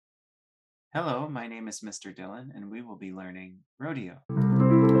Hello, my name is Mr. Dillon, and we will be learning Rodeo.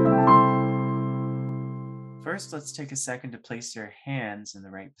 First, let's take a second to place your hands in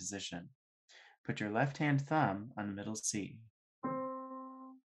the right position. Put your left hand thumb on the middle C.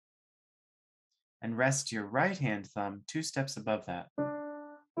 And rest your right hand thumb 2 steps above that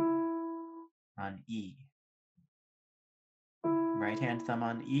on E. Right hand thumb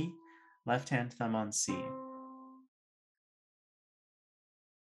on E, left hand thumb on C.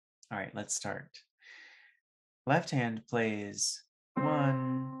 All right, let's start. Left hand plays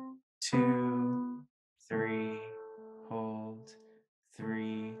 1, 2, 3, hold,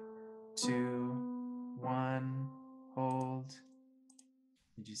 3, 2, 1, hold.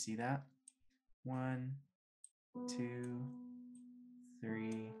 Did you see that? 1, 2,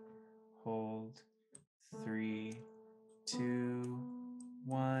 3, hold, 3, 2,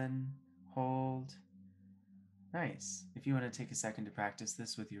 1, hold. Nice. If you want to take a second to practice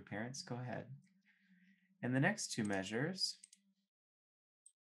this with your parents, go ahead. And the next 2 measures,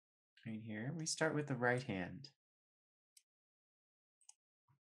 right here, we start with the right hand.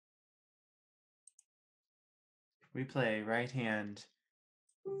 We play right hand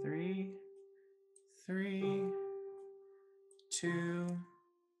 3, 3, 2,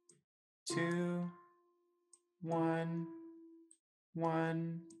 2, 1,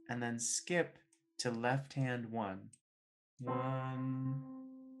 1, and then skip to left hand 1. 1.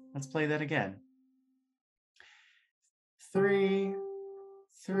 Let's play that again. 3,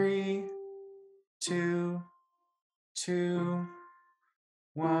 3, 2, 2,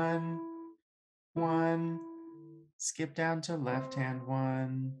 1, 1. Skip down to left hand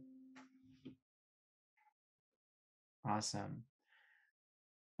 1. Awesome.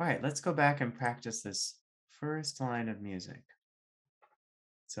 All right, let's go back and practice this first line of music.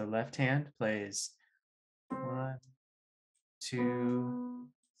 So left hand plays 1, 2,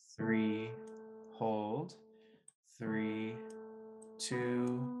 3, hold, 3, 2,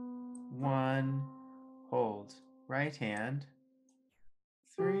 1, hold. Right hand,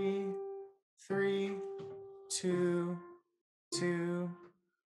 3, 3, 2, 2,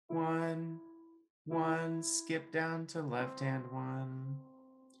 1, 1. Skip down to left hand 1.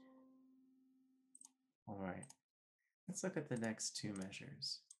 All right, let's look at the next 2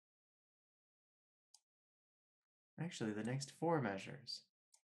 measures. Actually, the next 4 measures.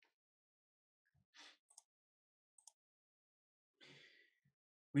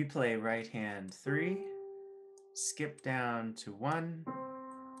 We play right hand 3, skip down to 1,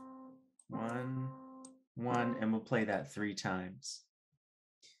 1, 1, and we'll play that 3 times.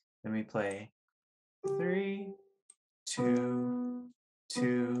 Then we play 3, 2,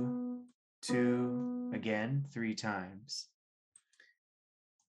 2, 2, again 3 times.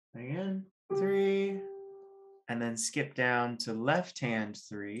 Again, 3, and then skip down to left hand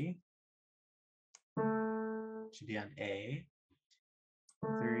 3. Should be on A.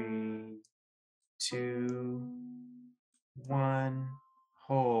 3, 2, 1,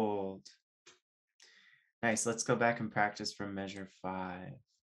 hold. Nice, let's go back and practice from measure 5.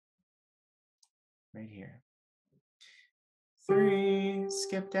 Right here. 3,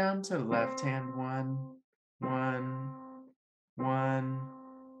 skip down to left hand 1, 1, 1,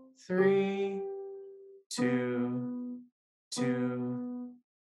 3, 2, 2,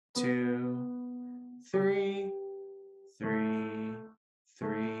 2, 3, 3,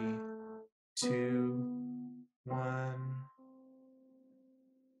 3, 2, 1.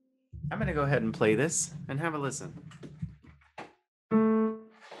 I'm going to go ahead and play this and have a listen.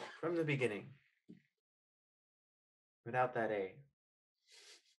 From the beginning. Without that A.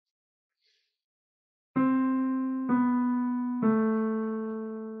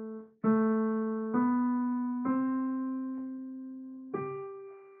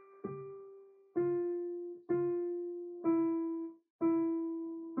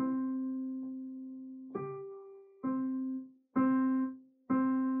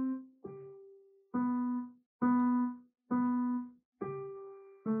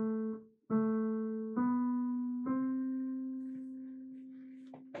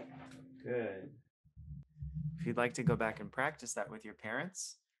 Good. If you'd like to go back and practice that with your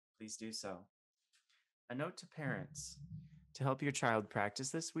parents, please do so. A note to parents. To help your child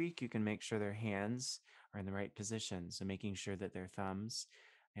practice this week, you can make sure their hands are in the right position. So making sure that their thumbs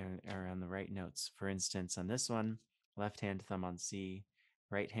are on the right notes. For instance, on this one, left hand thumb on C,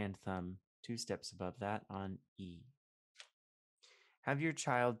 right hand thumb 2 steps above that on E. Have your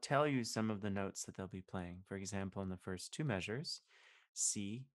child tell you some of the notes that they'll be playing. For example, in the first 2 measures,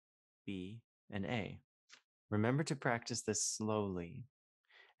 C, B, and A. Remember to practice this slowly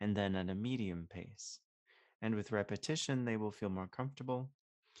and then at a medium pace. And with repetition, they will feel more comfortable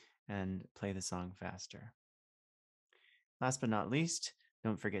and play the song faster. Last but not least,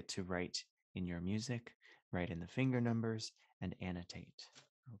 don't forget to write in your music, write in the finger numbers, and annotate.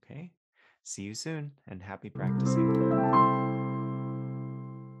 Okay? See you soon and happy practicing.